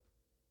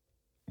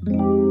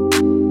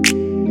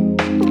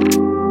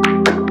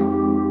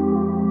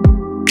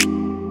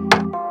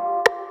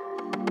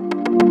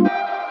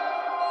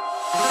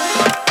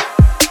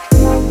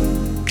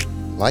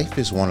Life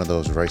is one of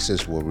those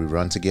races where we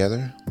run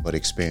together but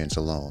experience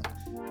alone.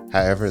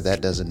 However,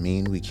 that doesn't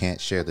mean we can't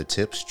share the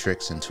tips,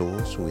 tricks, and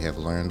tools we have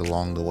learned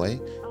along the way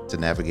to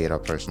navigate our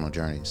personal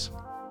journeys.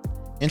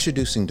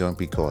 Introducing Don't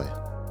Be Coy,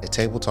 a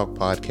table talk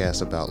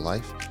podcast about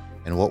life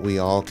and what we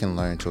all can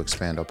learn to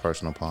expand our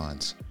personal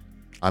ponds.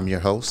 I'm your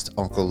host,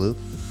 Uncle Luke.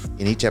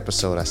 In each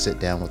episode, I sit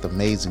down with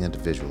amazing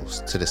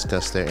individuals to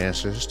discuss their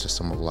answers to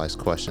some of life's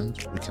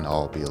questions we can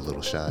all be a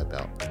little shy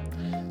about.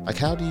 Like,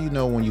 how do you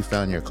know when you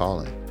found your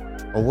calling?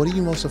 Or what are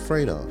you most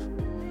afraid of?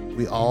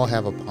 We all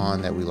have a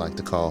pond that we like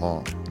to call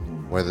home,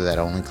 whether that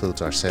only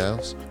includes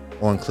ourselves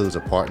or includes a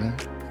partner,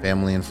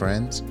 family and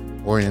friends,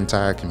 or an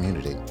entire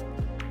community.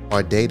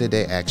 Our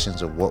day-to-day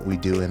actions of what we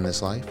do in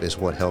this life is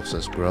what helps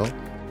us grow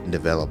and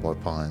develop our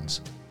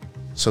ponds.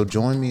 So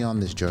join me on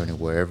this journey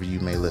wherever you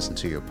may listen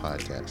to your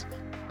podcast,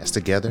 as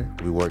together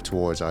we work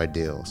towards our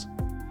ideals.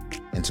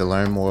 And to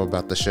learn more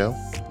about the show,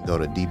 go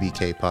to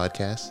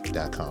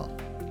dbkpodcast.com.